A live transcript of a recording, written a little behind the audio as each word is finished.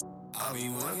I be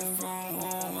working from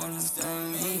home,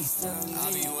 understand me.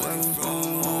 I be working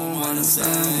from home,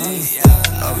 understand me.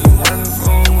 I be working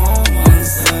from home,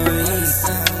 understand me.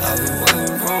 I be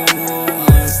working from home,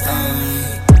 understand me.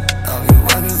 I be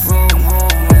working from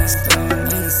home, understand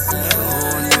me. The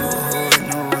whole neighborhood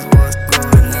knows what's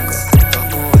good, nigga. The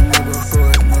whole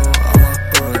neighborhood know I'm a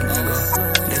good nigga.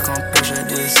 They come picture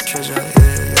this treasure,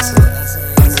 yeah, yes sir.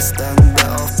 Understand that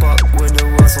I fuck with the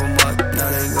world so much, now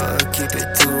they gotta keep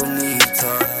it to me,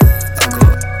 talk. I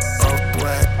got up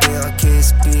where I can't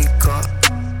speak up.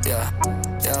 Yeah,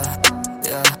 yeah,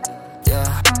 yeah,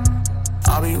 yeah.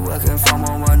 I be working from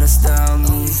home, understand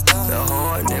me. The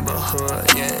whole neighborhood,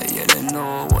 yeah, they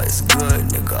know what's good,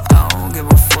 nigga. I don't give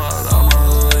a fuck, I'm a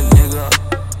hood, nigga.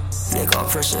 They got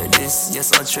pressure this,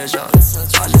 yes I treasure.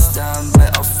 Understand,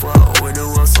 but I fuck with the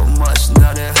world so much,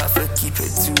 now they have to keep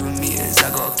it 2 meters.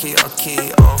 I got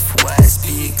KRK off white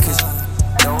speakers.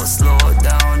 Don't slow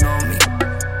down,